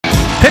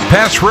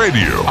Pass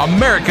Radio,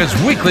 America's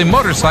weekly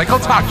motorcycle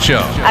talk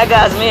show. I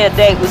got me a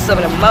date with some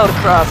of the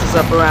motocrossers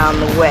up around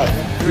the way.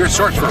 Your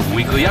source for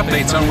weekly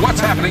updates on what's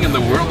happening in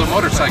the world of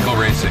motorcycle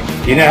racing.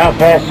 You know how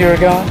fast you're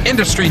going?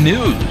 Industry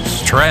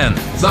news, trends,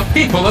 the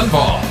people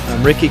involved.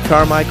 I'm Ricky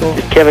Carmichael.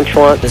 This is Kevin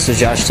Schwantz. This is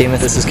Josh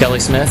Teemuth. This is Kelly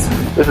Smith.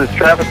 This is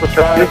Travis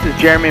Latrell. This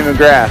is Jeremy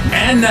McGrath.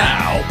 And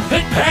now,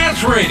 Pit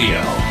Pass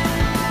Radio.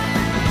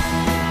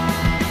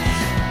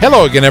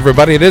 Hello again,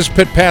 everybody. It is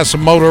Pit Pass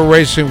Motor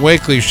Racing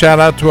Weekly. Shout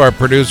out to our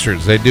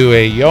producers. They do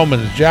a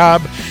yeoman's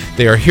job.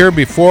 They are here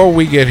before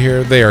we get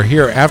here. They are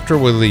here after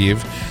we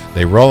leave.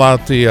 They roll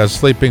out the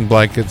sleeping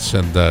blankets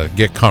and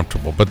get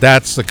comfortable. But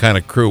that's the kind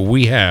of crew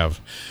we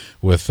have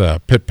with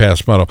Pit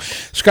Pass Moto.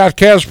 Scott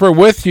Casper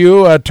with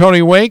you,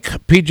 Tony Wink,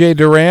 PJ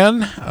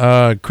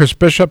Duran, Chris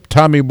Bishop,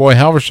 Tommy Boy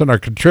Halverson, our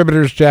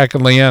contributors, Jack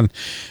and Leanne,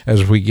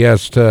 as we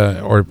guessed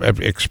or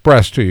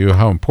expressed to you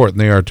how important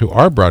they are to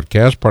our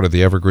broadcast, part of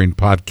the Evergreen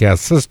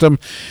Podcast system.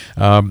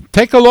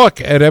 Take a look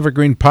at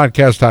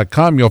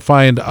evergreenpodcast.com. You'll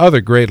find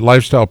other great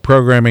lifestyle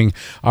programming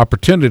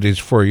opportunities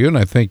for you, and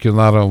I think you'll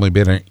not only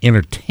be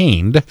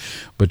entertained,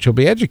 but you'll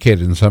be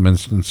educated in some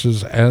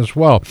instances as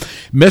well.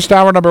 Missed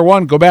hour number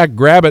one, go back,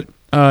 grab it.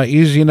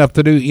 Easy enough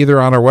to do either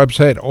on our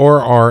website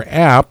or our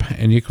app,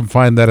 and you can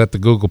find that at the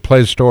Google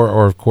Play Store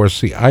or, of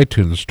course, the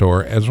iTunes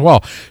Store as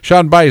well.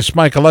 Sean Bice,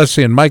 Mike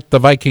Alessi, and Mike the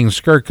Viking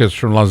Skirkus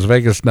from Las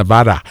Vegas,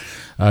 Nevada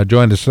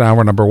joined us in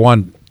hour number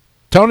one.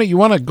 Tony, you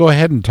want to go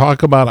ahead and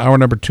talk about hour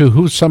number two?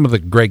 Who some of the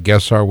great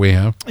guests are we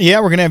have? Yeah,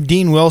 we're going to have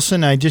Dean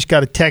Wilson. I just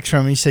got a text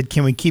from him. He said,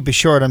 can we keep it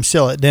short? I'm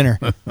still at dinner.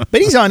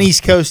 But he's on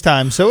East Coast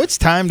time, so it's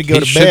time to go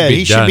to bed.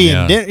 He should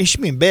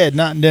be in bed,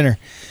 not in dinner.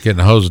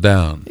 Getting hosed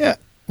down. Yeah.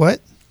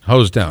 What?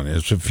 Hosed down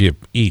is if you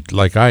eat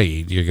like I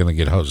eat, you're going to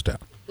get hosed down.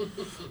 A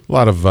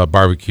lot of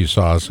barbecue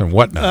sauce and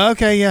whatnot.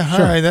 Okay, yeah,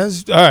 sure. All right.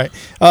 That's all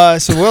right.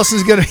 So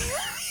Wilson's going to...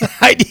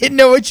 I didn't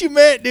know what you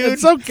meant, dude.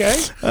 It's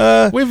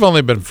okay. We've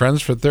only been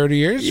friends for 30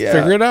 years. Yeah,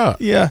 figure it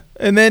out. Yeah.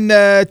 And then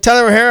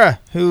Tyler Ohara,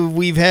 who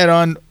we've had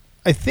on,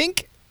 I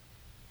think,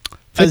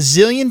 a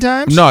zillion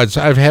times? No,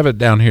 I have it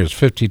down here. It's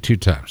 52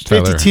 times.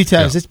 52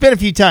 times. Yeah. It's been a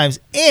few times.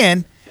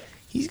 And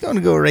he's going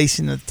to go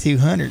racing the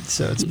 200,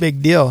 so it's a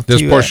big deal.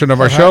 This portion of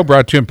our show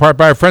brought to you in part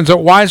by our friends at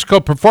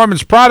Wiseco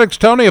Performance Products.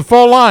 Tony, a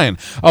full line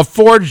of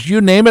forged,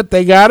 you name it,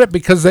 they got it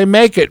because they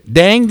make it.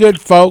 Dang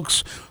good,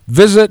 folks.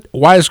 Visit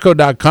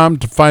wiseco.com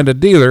to find a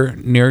dealer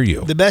near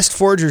you. The best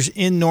forgers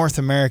in North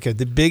America,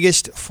 the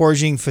biggest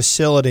forging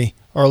facility,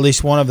 or at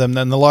least one of them,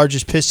 and the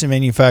largest piston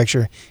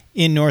manufacturer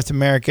in North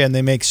America, and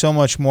they make so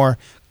much more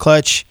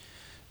clutch,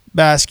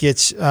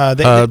 baskets,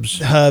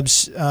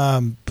 hubs,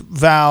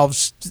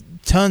 valves,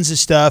 tons of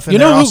stuff. And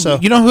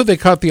you know who they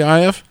caught the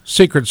eye of?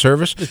 Secret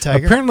Service. The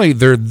Tiger. Apparently,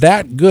 they're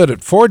that good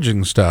at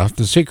forging stuff.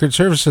 The Secret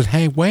Service says,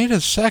 "Hey, wait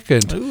a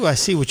second. Ooh, I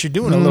see what you're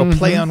doing. A little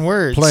play on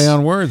words. Play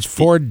on words.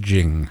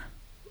 Forging."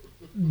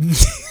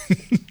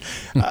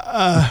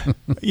 I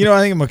think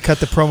I'm gonna cut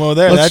the promo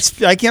there.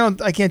 I can't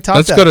top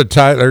let's that. Let's go to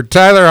Tyler.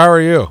 Tyler, how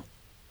are you?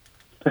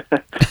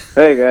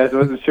 Hey guys,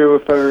 wasn't sure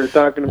if I were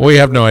talking about. We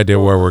have no idea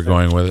where we're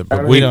going with it,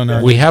 but we don't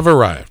know. We have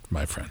arrived,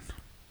 my friend.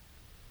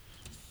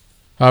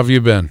 How have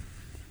you been?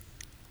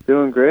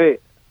 Doing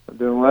great. I'm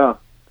doing well.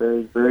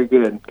 Very, very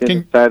good. Getting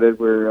excited.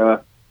 We're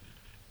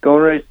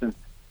going racing.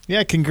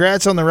 Yeah,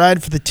 congrats on the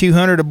ride for the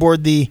 200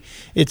 aboard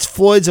it's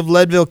Floyd's of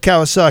Leadville,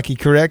 Kawasaki,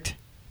 correct?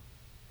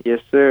 Yes,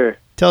 sir.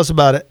 Tell us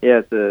about it.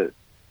 Yeah,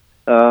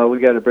 we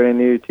got a brand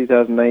new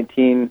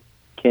 2019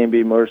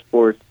 K&B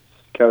Motorsports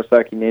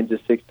Kawasaki Ninja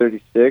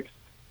 636,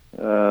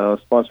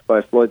 sponsored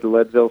by Floyd's of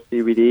Leadville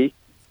CBD,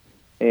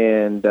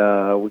 and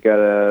we got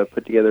to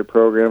put together a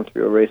program to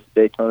go race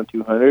the Daytona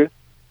 200.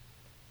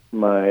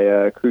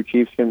 My crew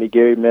chief's going to be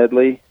Gary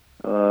Medley.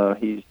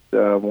 He's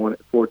won it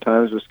 4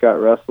 times with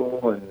Scott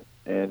Russell,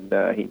 and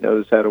he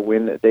knows how to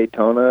win at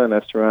Daytona, and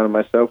I've surrounded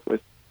myself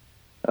with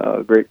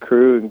a great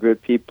crew and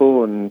good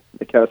people, and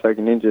the Kawasaki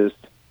Ninja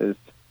is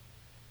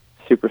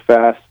super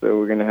fast, so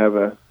we're going to have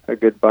a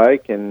good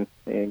bike and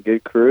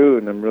good crew,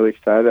 and I'm really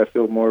excited. I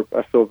feel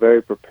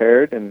very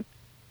prepared, and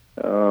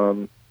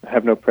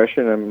have no pressure,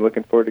 and I'm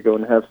looking forward to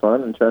going to have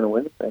fun and trying to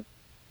win the thing.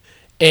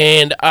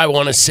 And I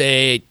want to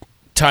say,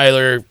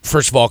 Tyler,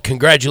 first of all,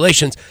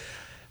 congratulations.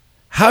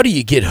 How do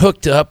you get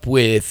hooked up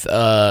with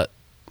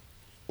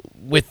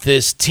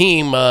this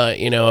team?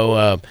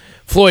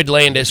 Floyd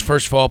Landis,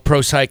 first of all,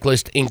 pro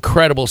cyclist,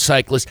 incredible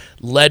cyclist.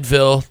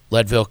 Leadville,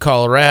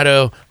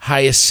 Colorado,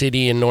 highest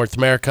city in North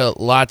America.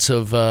 Lots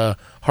of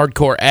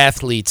hardcore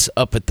athletes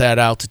up at that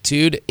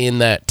altitude in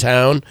that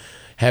town.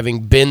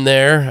 Having been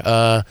there,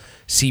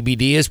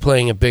 CBD is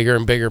playing a bigger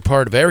and bigger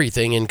part of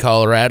everything in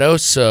Colorado.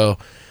 So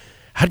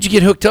how did you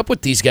get hooked up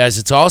with these guys?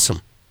 It's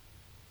awesome.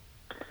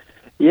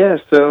 Yeah,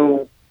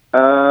 so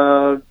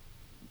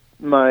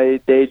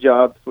my day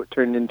job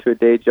turned into a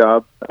day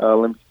job,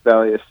 Olympic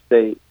Valley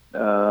Estate.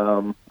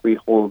 We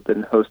hold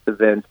and host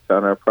events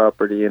on our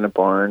property in a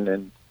barn,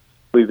 and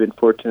we've been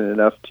fortunate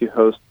enough to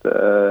host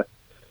the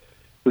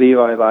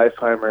Levi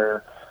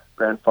Leifheimer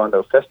Grand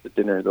Fondo Festa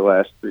dinner the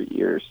last 3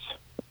 years.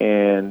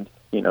 And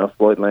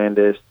Floyd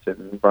Landis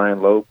and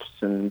Brian Lopes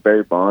and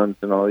Barry Bonds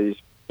and all these,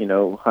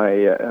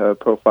 high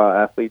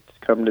profile athletes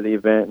come to the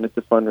event, and it's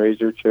a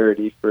fundraiser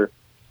charity for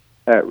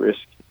at-risk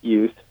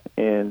youth,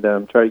 and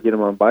try to get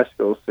them on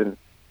bicycles. And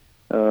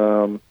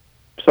so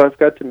I've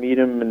got to meet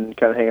them and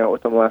kind of hang out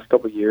with them the last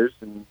couple of years,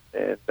 and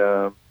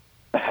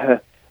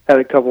had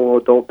a couple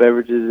of adult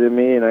beverages in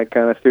me, and I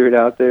kind of threw it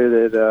out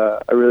there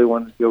that I really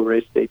wanted to go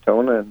race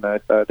Daytona, and I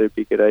thought it'd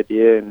be a good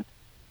idea and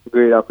a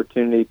great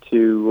opportunity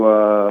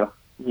to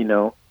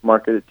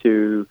market it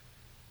to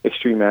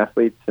extreme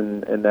athletes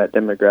and that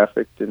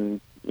demographic,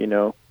 and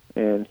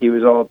and he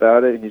was all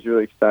about it. He's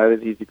really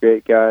excited. He's a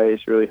great guy.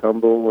 He's really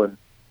humble, and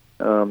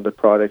the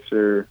products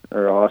are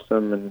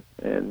awesome,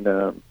 and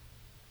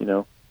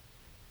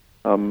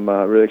I'm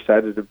really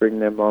excited to bring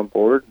them on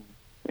board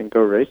and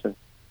go racing.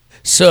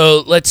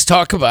 So let's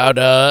talk about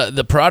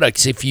the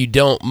products, if you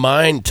don't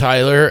mind,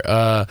 Tyler.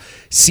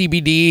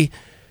 CBD,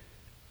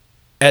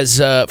 as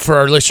for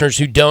our listeners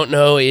who don't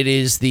know, it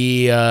is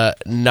the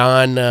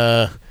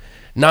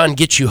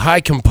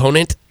non-get-you-high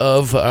component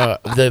of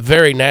the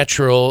very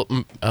natural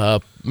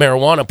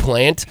marijuana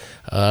plant.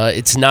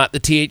 It's not the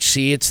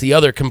THC. It's the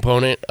other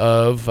component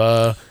of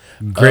the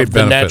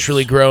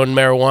naturally grown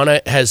marijuana.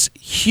 It has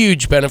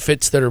huge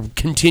benefits that are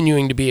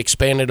continuing to be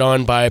expanded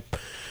on by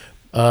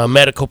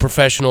medical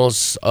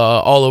professionals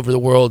all over the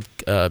world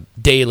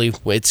daily.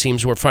 It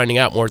seems we're finding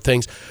out more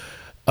things.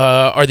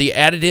 Are the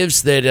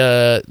additives that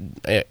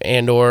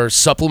and or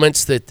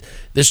supplements that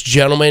this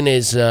gentleman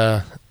is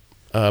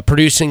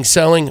producing,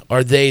 selling,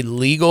 are they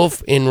legal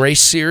in race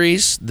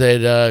series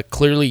that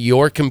clearly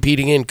you're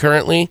competing in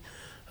currently?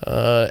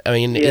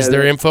 Is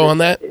there info on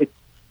that?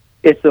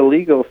 It's a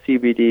legal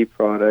CBD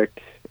product.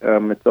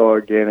 It's all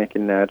organic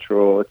and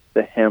natural. It's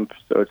the hemp,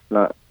 so it's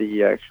not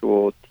the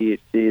actual THC.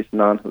 It's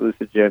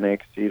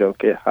non-hallucinogenic, so you don't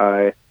get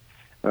high.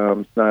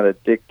 It's not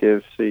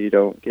addictive, so you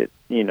don't get,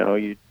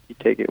 you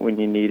take it when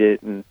you need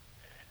it. And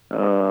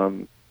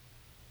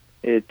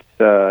it's,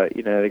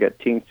 they got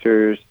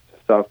tinctures,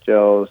 soft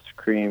gels,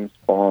 creams,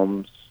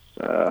 balms,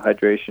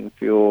 hydration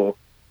fuel,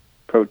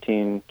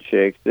 protein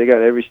shakes. They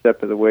got every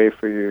step of the way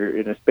for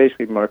and it's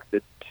basically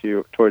marketed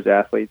towards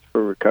athletes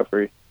for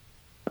recovery,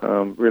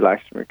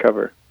 relax and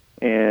recover.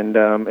 And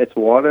it's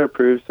WADA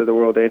approved, so the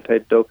World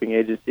Anti-Doping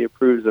Agency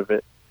approves of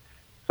it,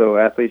 so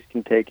athletes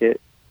can take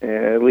it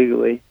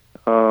legally.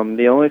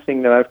 The only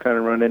thing that I've kind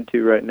of run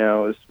into right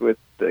now is with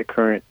the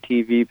current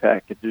TV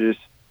packages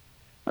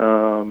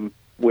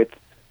with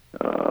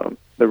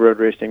the Road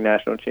Racing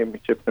National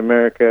Championship in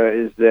America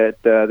is that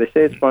they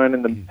say it's fine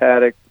in the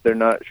paddock. They're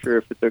not sure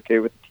if it's okay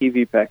with the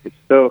TV package.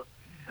 So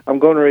I'm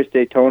going to race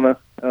Daytona.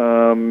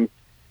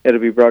 It'll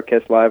be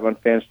broadcast live on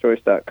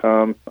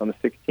fanschoice.com on the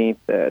 16th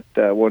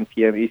at 1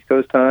 p.m. East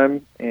Coast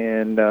time,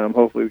 and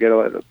hopefully we get a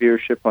lot of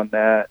viewership on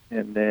that.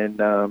 And then,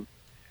 so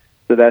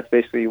that's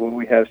basically what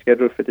we have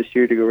scheduled for this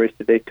year, to go race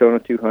the Daytona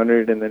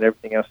 200, and then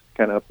everything else is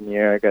kind of up in the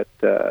air. I got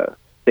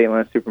State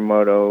Line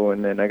Supermoto,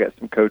 and then I got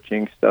some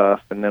coaching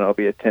stuff, and then I'll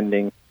be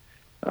attending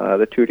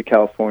the Tour de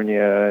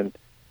California and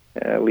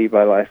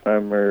Levi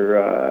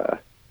Lifeheimer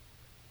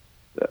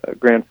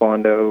Grand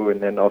Fondo, and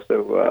then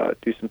also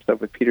do some stuff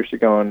with Peter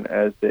Sagan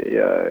as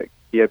a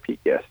VIP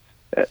guest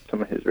at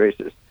some of his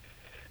races.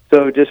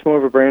 So just more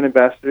of a brand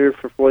ambassador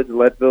for Floyd de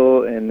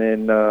Leadville, and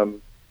then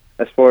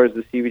as far as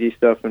the CBD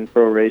stuff and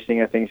pro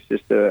racing, I think it's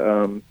just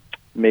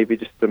maybe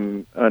just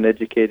some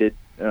uneducated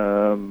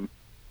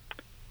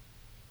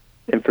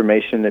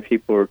information that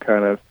people are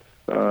kind of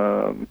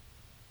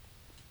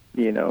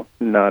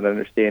not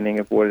understanding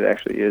of what it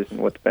actually is and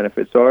what the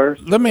benefits are.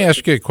 Let me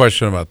ask you a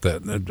question about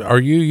that. Are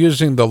you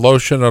using the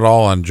lotion at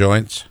all on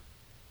joints?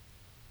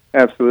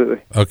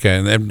 Absolutely. Okay,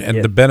 and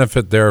Yes. the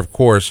benefit there, of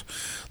course,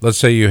 let's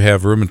say you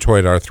have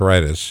rheumatoid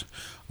arthritis,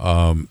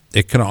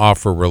 it can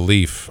offer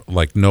relief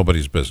like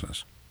nobody's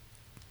business.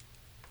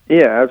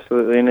 Yeah,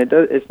 absolutely. And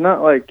it's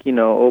not like,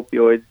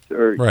 opioids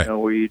or, Right.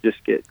 Where you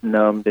just get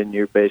numbed and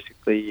you're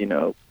basically,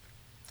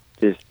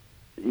 just,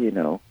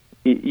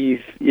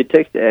 it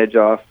takes the edge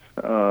off.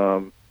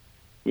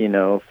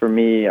 For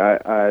me,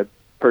 I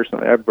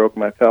personally, I broke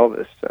my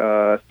pelvis 3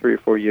 or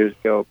 4 years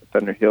ago at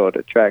Thunder Hill at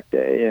a track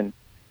day,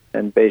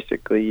 and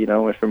basically,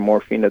 went from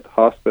morphine at the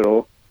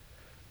hospital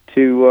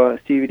to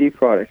CBD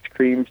products,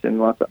 creams, and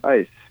lots of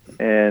ice.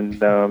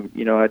 And,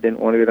 I didn't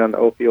want to go down the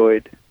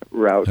opioid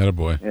route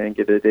and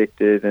get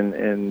addicted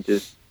and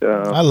just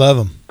I love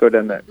them. Go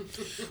down that.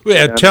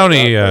 Yeah,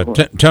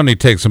 Tony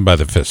takes him by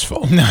the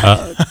fistful.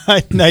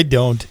 I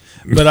don't.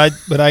 But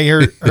I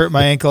hurt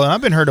my ankle, and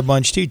I've been hurt a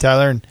bunch too,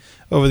 Tyler, and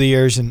over the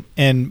years,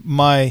 and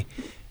my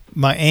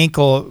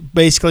ankle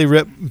basically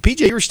ripped.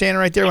 PJ, you were standing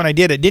right there when I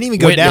did it. Didn't even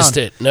go Witnessed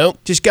down. it. Nope.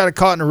 Just got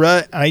caught in a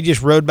rut, and I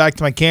just rode back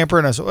to my camper,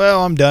 and I said,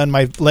 well, I'm done.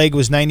 My leg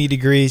was 90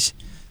 degrees,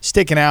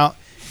 sticking out,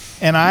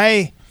 and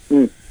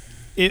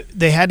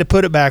they had to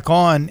put it back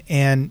on,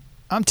 and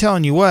I'm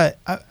telling you what,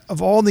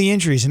 of all the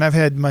injuries, and I've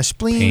had my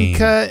spleen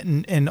cut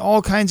and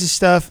all kinds of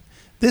stuff,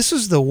 this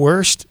was the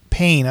worst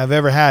pain I've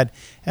ever had.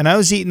 And I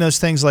was eating those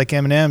things like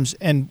M&Ms,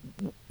 and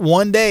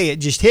one day it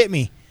just hit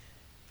me.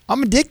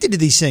 I'm addicted to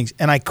these things.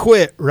 And I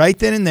quit right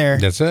then and there.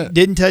 That's it.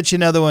 Didn't touch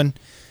another one.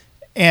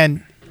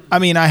 And, I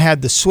mean, I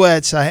had the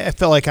sweats. I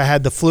felt like I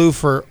had the flu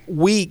for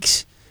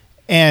weeks.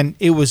 And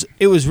it was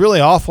really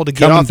awful to get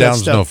Coming off that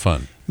down's stuff. no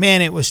fun.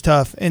 Man, it was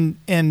tough. And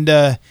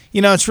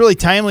it's really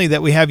timely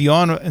that we have you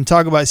on and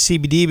talk about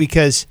CBD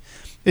because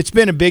it's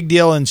been a big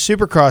deal in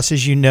Supercross,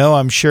 as you know,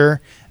 I'm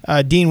sure.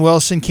 Dean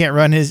Wilson can't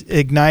run his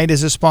Ignite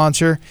as a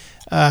sponsor.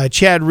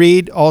 Chad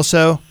Reed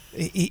also,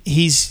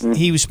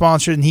 he was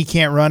sponsored and he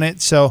can't run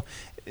it. So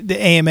the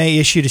AMA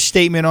issued a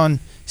statement on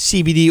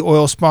CBD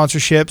oil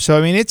sponsorship. So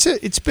I mean,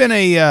 it's been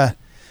a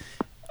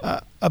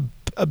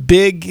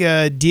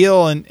big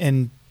deal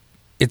and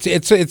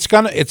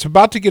It's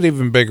about to get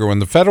even bigger when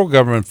the federal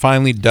government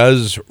finally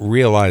does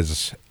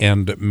realize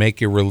and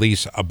make a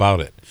release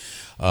about it.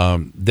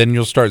 Then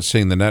you'll start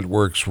seeing the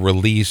networks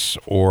release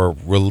or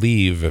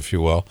relieve, if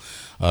you will,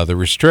 the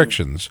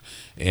restrictions,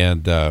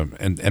 and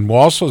we'll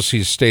also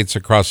see states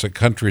across the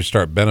country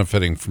start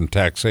benefiting from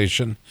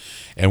taxation,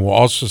 and we'll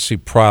also see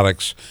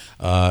products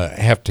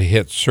have to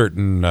hit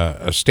certain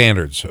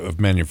standards of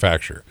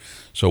manufacture.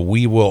 So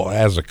we will,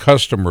 as a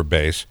customer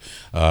base,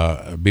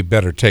 be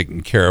better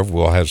taken care of.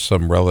 We'll have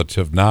some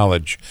relative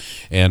knowledge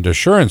and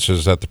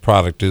assurances that the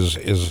product is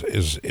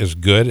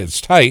good.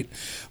 It's tight,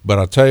 but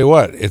I'll tell you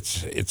what,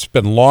 it's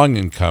been long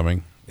in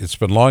coming. It's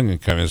been long in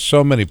coming. There's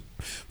so many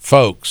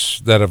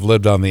folks that have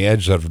lived on the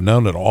edge that have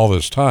known it all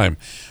this time,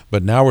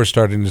 but now we're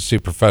starting to see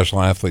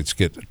professional athletes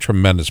get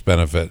tremendous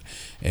benefit,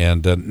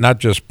 and not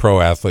just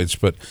pro athletes,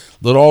 but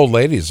little old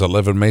ladies that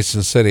live in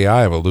Mason City,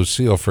 Iowa.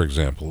 Lucille, for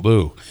example,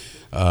 Lou.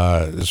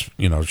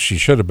 She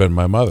should have been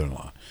my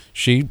mother-in-law.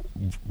 She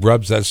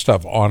rubs that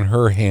stuff on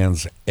her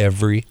hands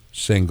every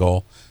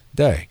single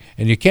day.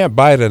 And you can't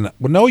buy it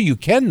no, you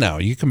can now.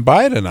 You can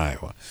buy it in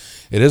Iowa.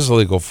 It is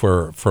illegal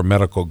for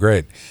medical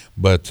grade.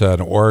 But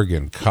in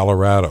Oregon,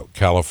 Colorado,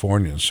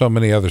 California, and so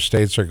many other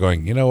states are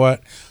going, you know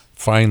what?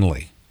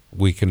 Finally,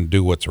 we can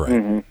do what's right.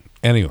 Mm-hmm.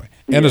 Anyway,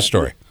 end of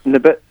story.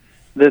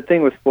 The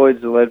thing with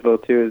Floyd's Leadville,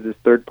 too, is it's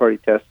third-party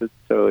tested,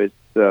 so it's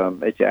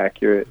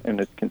accurate and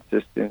it's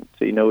consistent,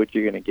 so you know what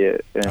you're going to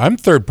get. And I'm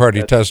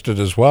third-party tested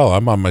as well.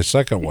 I'm on my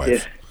second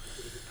wife.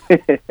 Yeah.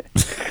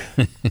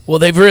 Well,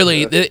 they've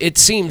really. It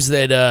seems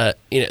that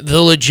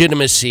the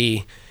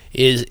legitimacy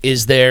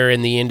is there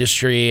in the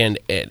industry, and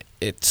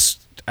it's.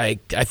 I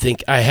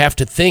think I have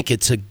to think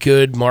it's a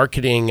good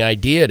marketing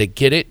idea to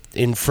get it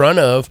in front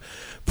of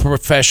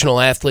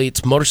professional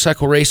athletes,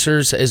 motorcycle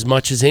racers, as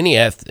much as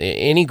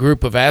any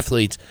group of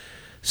athletes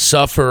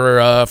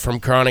suffer from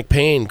chronic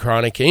pain,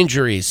 chronic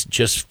injuries,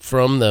 just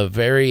from the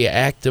very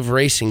act of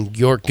racing.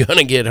 You're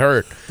gonna get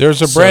hurt.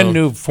 There's a brand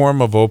new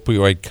form of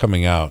opioid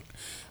coming out,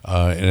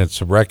 and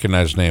it's a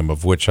recognized name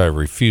of which I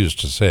refuse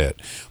to say it,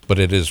 but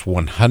it is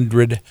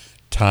 100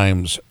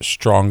 times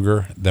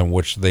stronger than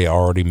which they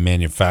already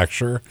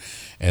manufacture,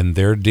 and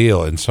their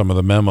deal in some of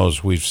the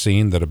memos we've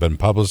seen that have been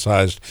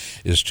publicized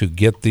is to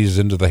get these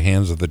into the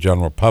hands of the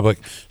general public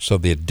so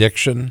the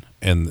addiction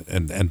and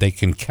they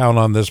can count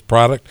on this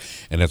product.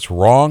 And it's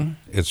wrong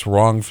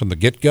from the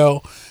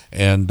get-go,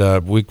 and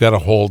we've got to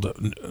hold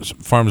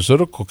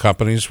pharmaceutical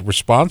companies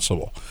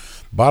responsible.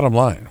 Bottom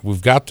line,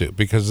 we've got to,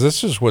 because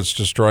this is what's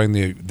destroying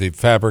the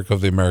fabric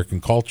of the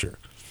American culture.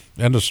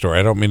 End of story.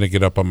 I don't mean to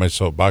get up on my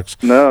soapbox.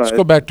 No, let's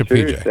go back to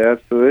true. PJ.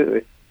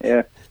 Absolutely,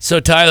 yeah.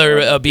 So,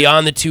 Tyler,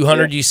 beyond the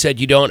 200, you said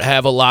you don't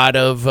have a lot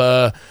of,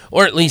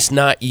 or at least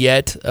not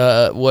yet,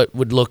 what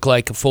would look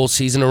like a full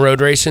season of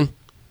road racing?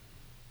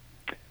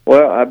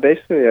 Well, I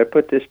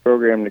put this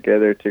program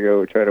together to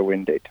go try to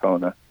win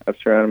Daytona. I've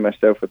surrounded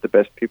myself with the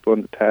best people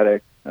in the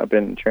paddock. I've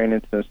been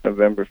training since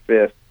November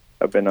 5th.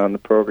 I've been on the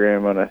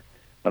program on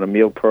a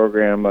meal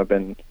program. I've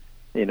been,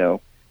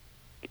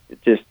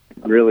 just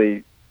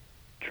really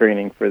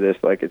training for this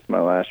like it's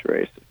my last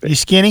race. You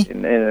skinny?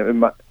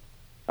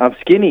 I'm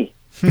skinny.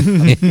 I'm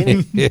skinny.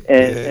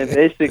 and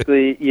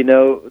basically,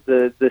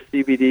 the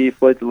CBD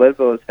Floyd to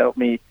Leadville has helped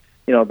me,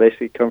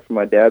 basically come from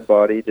my dad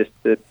body just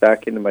to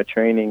back into my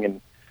training,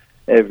 and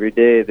every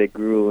day the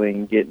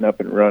grueling, getting up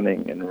and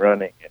running, and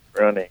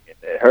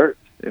it hurts.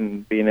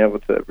 And being able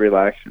to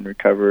relax and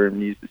recover and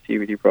use the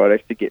CBD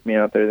products to get me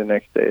out there the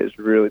next day has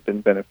really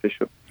been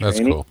beneficial. That's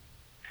cool.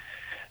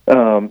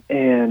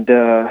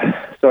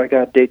 So I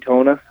got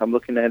Daytona. I'm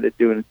looking at it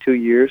doing 2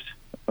 years.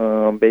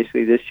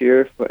 Basically this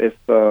year, if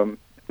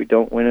we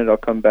don't win it, I'll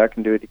come back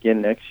and do it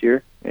again next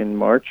year in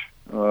March.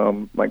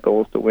 My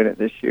goal is to win it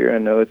this year. I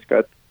know it's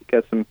got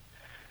some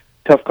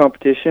tough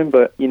competition,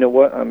 but you know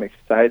what? I'm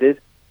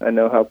excited. I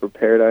know how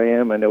prepared I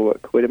am. I know what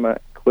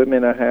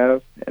equipment I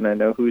have, and I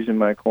know who's in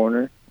my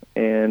corner,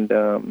 and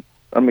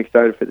I'm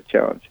excited for the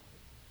challenge.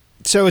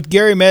 So with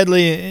Gary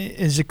Medley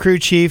as the crew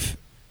chief,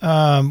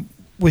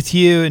 with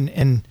you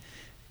and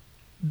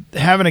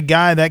having a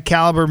guy that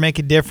caliber make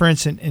a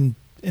difference in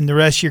the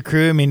rest of your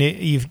crew, I mean,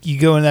 you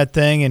go in that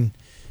thing and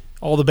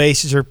all the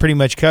bases are pretty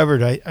much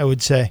covered, I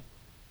would say.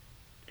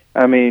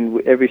 I mean,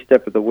 every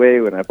step of the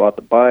way, when I bought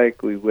the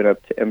bike, we went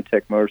up to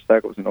M-Tech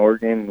Motorcycles in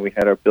Oregon, and we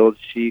had our build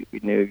sheet. We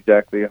knew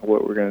exactly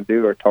what we were going to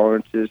do, our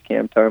tolerances,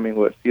 cam timing,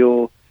 what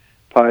fuel,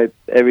 pipe,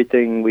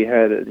 everything we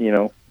had,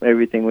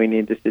 everything we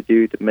needed to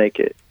do to make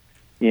it,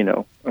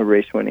 a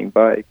race-winning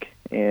bike.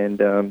 And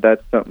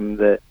that's something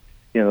that,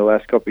 the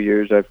last couple of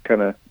years I've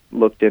kind of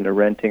looked into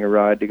renting a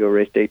ride to go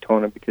race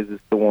Daytona because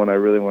it's the one I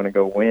really want to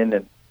go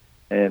win.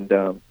 And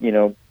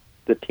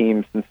the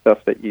teams and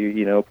stuff that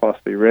you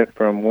possibly rent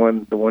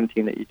from, the one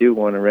team that you do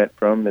want to rent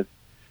from is,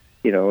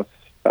 it's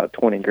about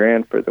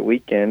 $20,000 for the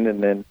weekend,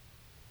 and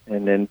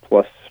then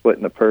plus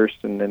splitting the purse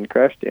and then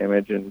crash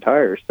damage and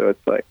tires. So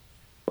it's like,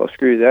 well,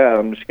 screw that.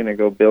 I'm just going to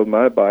go build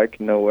my bike,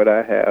 know what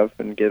I have,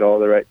 and get all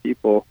the right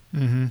people,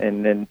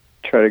 and then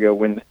try to go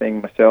win the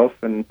thing myself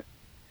and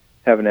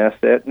have an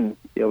asset and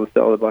be able to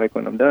sell the bike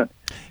when I'm done.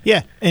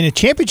 Yeah, and a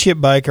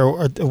championship bike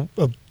or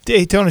a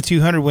Daytona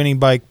 200 winning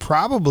bike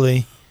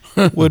probably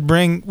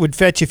would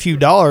fetch a few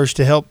dollars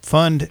to help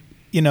fund,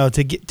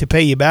 to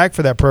pay you back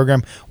for that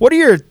program. What are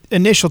your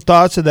initial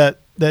thoughts of that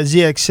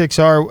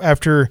ZX6R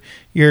after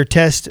your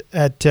test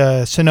at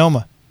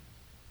Sonoma?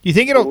 Do you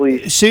think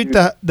it'll suit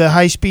the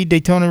high-speed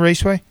Daytona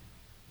Raceway?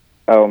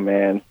 Oh,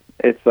 man.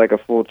 It's like a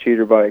full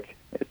cheater bike.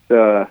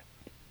 It's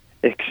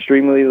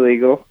extremely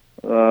legal.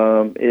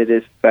 It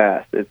is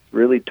fast. It's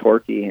really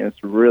torquey, and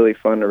it's really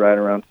fun to ride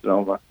around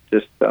Sonoma.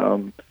 Just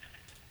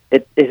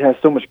it has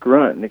so much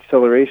grunt and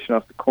acceleration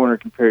off the corner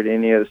compared to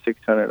any other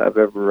 600 I've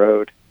ever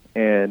rode,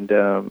 and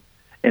it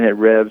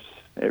revs.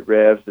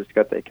 It's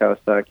got that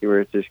Kawasaki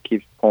where it just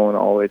keeps pulling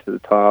all the way to the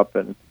top,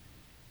 and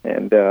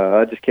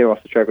I just came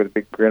off the track with a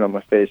big grin on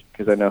my face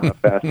because I know how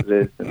fast it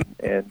is,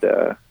 and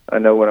I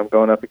know what I'm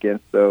going up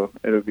against, so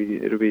it'll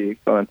be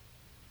fun.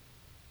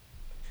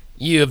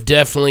 You have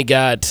definitely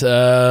got.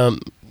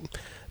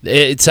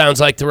 It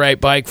sounds like the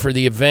right bike for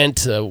the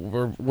event.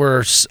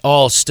 We're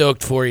all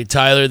stoked for you,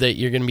 Tyler, that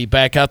you're going to be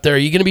back out there. Are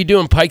you going to be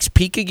doing Pikes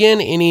Peak again?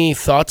 Any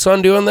thoughts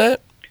on doing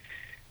that?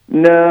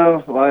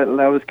 No,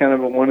 that was kind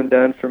of a one and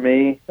done for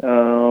me.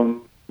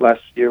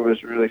 Last year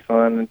was a really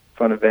fun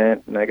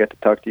event, and I got to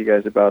talk to you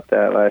guys about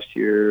that last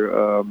year.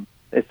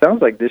 It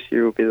sounds like this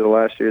year will be the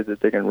last year that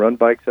they can run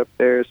bikes up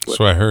there. That's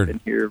what I heard.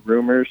 And hear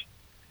rumors.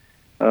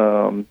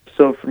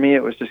 So for me,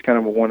 it was just kind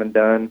of a one and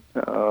done.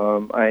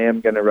 I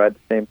am going to ride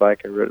the same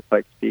bike I rode at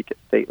Pikes Peak at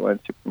State Line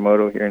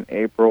Supermoto here in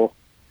April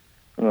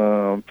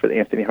for the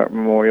Anthony Hart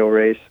Memorial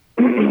Race,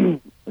 and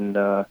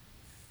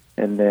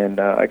then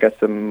I got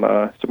some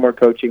more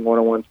coaching,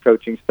 one-on-one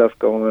coaching stuff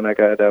going. I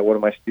got one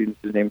of my students.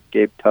 His name's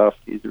Gabe Tuff.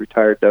 He's a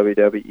retired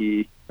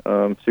WWE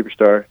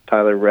superstar.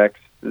 Tyler Rex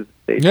is the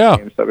stage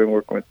name. So I've been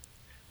working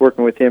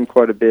with him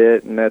quite a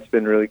bit, and that's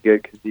been really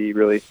good because he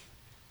really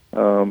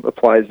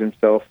applies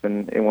himself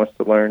and wants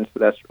to learn, so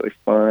that's really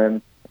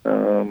fun.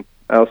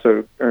 I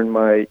also earned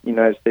my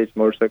United States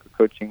Motorcycle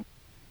Coaching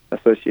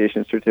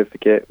Association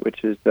certificate, which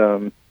has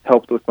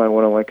helped with my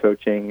one-on-one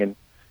coaching,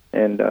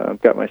 and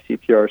got my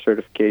CPR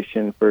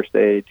certification, first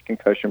aid,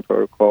 concussion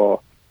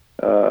protocol,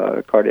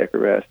 cardiac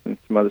arrest, and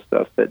some other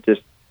stuff that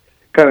just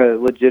kind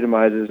of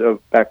legitimizes a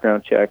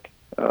background check,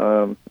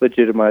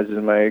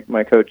 legitimizes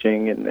my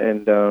coaching,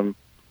 and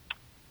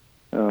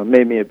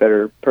made me a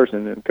better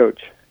person and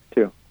coach,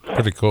 too.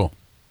 Pretty cool.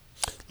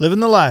 Living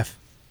the life.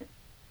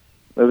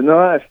 Living the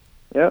life,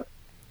 yep.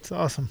 It's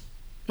awesome.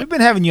 We've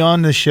been having you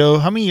on the show.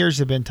 How many years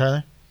have it been,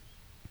 Tyler?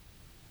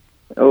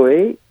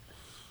 10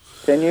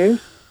 years.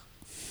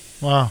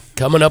 Wow.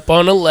 Coming up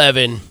on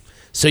 11.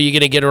 So you're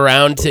going to get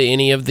around to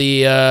any of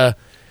the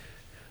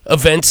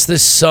events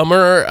this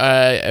summer?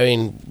 I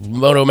mean,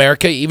 Moto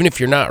America, even if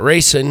you're not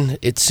racing,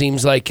 it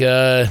seems like,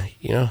 you'd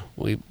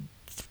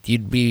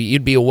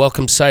be a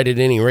welcome sight at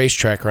any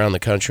racetrack around the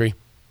country.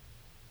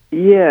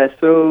 Yeah,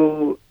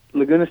 so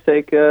Laguna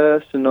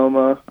Seca,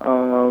 Sonoma,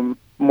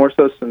 more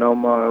so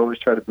Sonoma. I always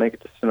try to make it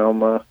to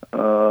Sonoma.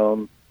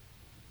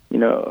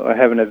 I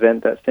have an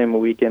event that same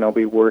weekend. I'll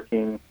be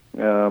working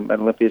at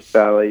Olympias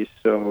Valley,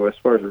 so as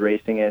far as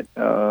racing it,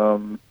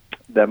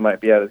 that might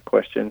be out of the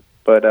question.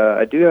 But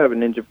I do have a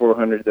Ninja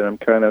 400 that I'm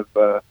kind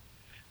of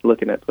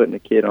looking at putting a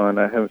kid on.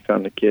 I haven't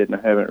found a kid, and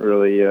I haven't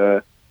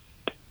really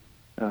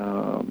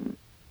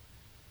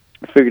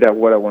figured out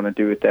what I want to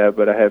do with that,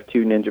 but I have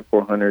two Ninja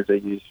 400s I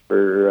use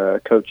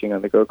for coaching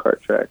on the go-kart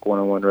track,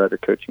 one-on-one rider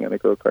coaching on the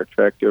go-kart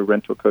track, do a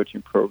rental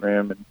coaching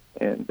program,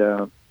 and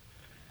so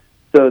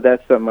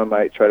that's something I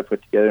might try to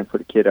put together and put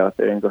a kid out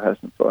there and go have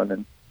some fun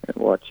and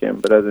watch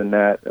him. But other than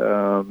that,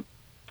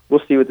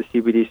 we'll see with the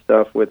CBD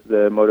stuff with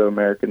the Moto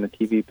America and the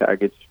TV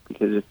package,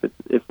 because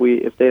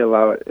if they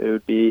allow it, it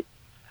would be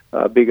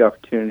a big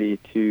opportunity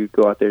to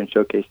go out there and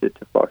showcase it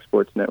to Fox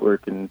Sports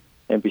Network and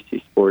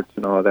NBC Sports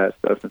and all that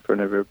stuff in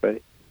front of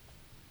everybody.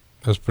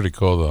 That's pretty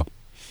cool, though.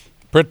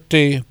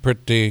 Pretty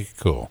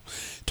cool.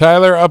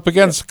 Tyler, up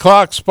against the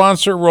clock,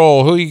 sponsor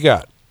roll. Who you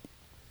got?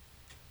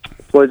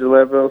 Floyd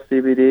Leadville,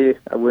 CBD.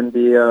 I wouldn't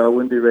be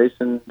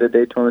racing the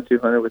Daytona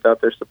 200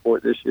 without their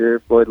support this year.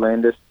 Floyd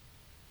Landis,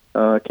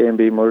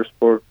 K&B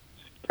Motorsports,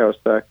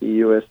 Kawasaki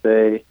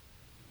USA,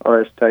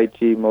 RS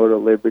Taichi, Moto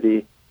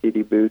Liberty,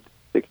 CD Boots,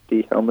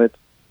 60 Helmets,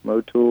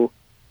 Motul,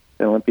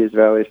 and Olympias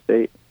Valley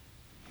State.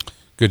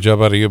 Good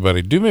job out of you,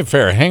 buddy. Do me a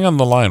favor. Hang on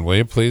the line, will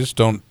you, please?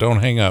 Don't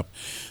hang up.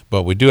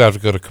 But we do have to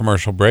go to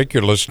commercial break.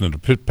 You're listening to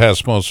Pit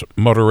Pass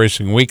Motor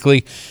Racing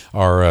Weekly.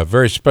 Our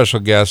very special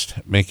guest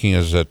making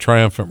his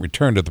triumphant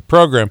return to the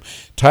program,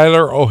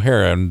 Tyler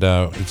O'Hara. And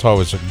it's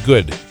always a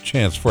good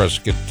chance for us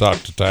to get to talk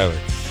to Tyler.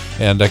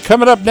 And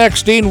coming up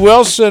next, Dean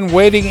Wilson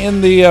waiting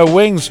in the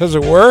wings, as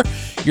it were.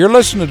 You're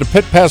listening to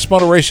Pit Pass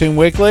Motor Racing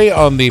Weekly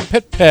on the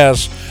Pit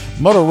Pass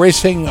Motor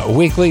Racing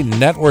Weekly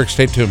Network.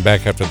 Stay tuned.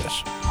 Back after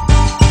this.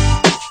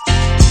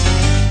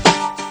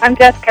 I'm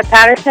Jessica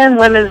Patterson,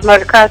 women's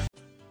motocross.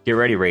 Get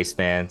ready, race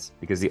fans,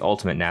 because the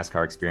ultimate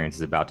NASCAR experience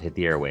is about to hit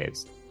the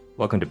airwaves.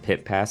 Welcome to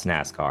Pit Pass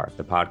NASCAR,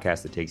 the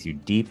podcast that takes you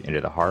deep into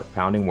the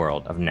heart-pounding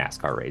world of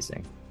NASCAR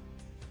racing.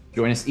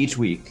 Join us each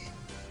week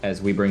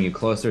as we bring you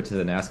closer to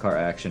the NASCAR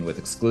action with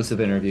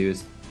exclusive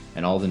interviews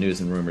and all the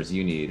news and rumors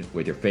you need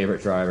with your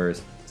favorite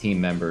drivers,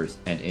 team members,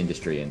 and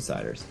industry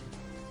insiders.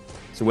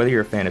 So whether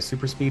you're a fan of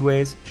super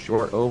speedways,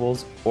 short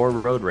ovals, or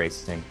road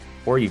racing,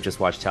 or you've just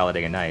watched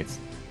Talladega Nights,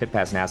 Pit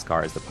Pass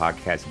NASCAR is the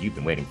podcast you've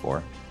been waiting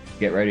for.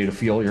 Get ready to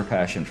fuel your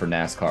passion for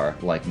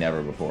NASCAR like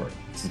never before.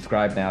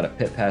 Subscribe now to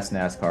Pit Pass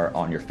NASCAR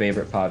on your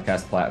favorite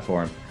podcast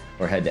platform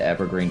or head to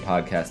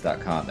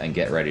evergreenpodcast.com and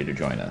get ready to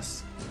join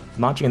us.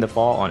 Launching in the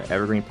fall on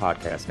Evergreen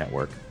Podcast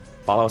Network.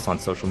 Follow us on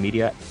social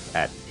media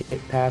at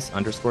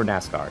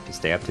PitPass_NASCAR to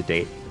stay up to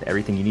date with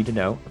everything you need to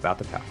know about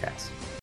the podcast.